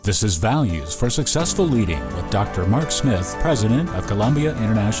This is Values for Successful Leading with Dr. Mark Smith, President of Columbia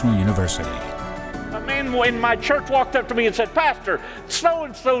International University. A man in my church walked up to me and said, "Pastor,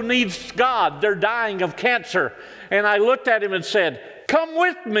 so-and-so needs God. They're dying of cancer." And I looked at him and said, "Come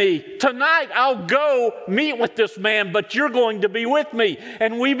with me. Tonight I'll go meet with this man, but you're going to be with me."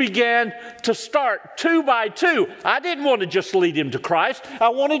 And we began to start 2 by 2. I didn't want to just lead him to Christ. I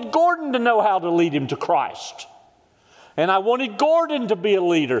wanted Gordon to know how to lead him to Christ. And I wanted Gordon to be a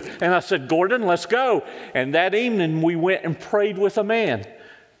leader. And I said, "Gordon, let's go." And that evening we went and prayed with a man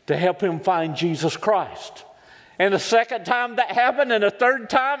to help him find Jesus Christ. And the second time that happened, and a third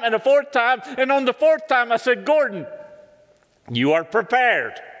time, and a fourth time. And on the fourth time I said, "Gordon, you are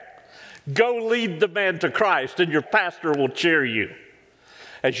prepared. Go lead the man to Christ, and your pastor will cheer you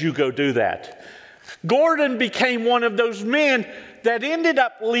as you go do that." Gordon became one of those men that ended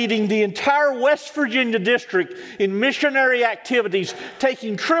up leading the entire West Virginia district in missionary activities,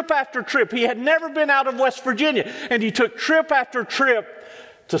 taking trip after trip. He had never been out of West Virginia, and he took trip after trip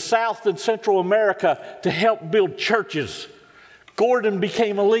to South and Central America to help build churches. Gordon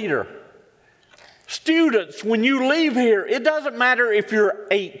became a leader. Students, when you leave here, it doesn't matter if you're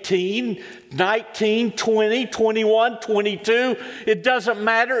 18, 19, 20, 21, 22. It doesn't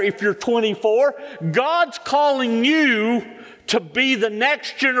matter if you're 24. God's calling you to be the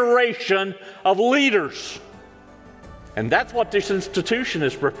next generation of leaders. And that's what this institution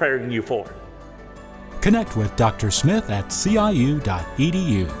is preparing you for. Connect with Dr. Smith at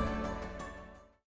ciu.edu.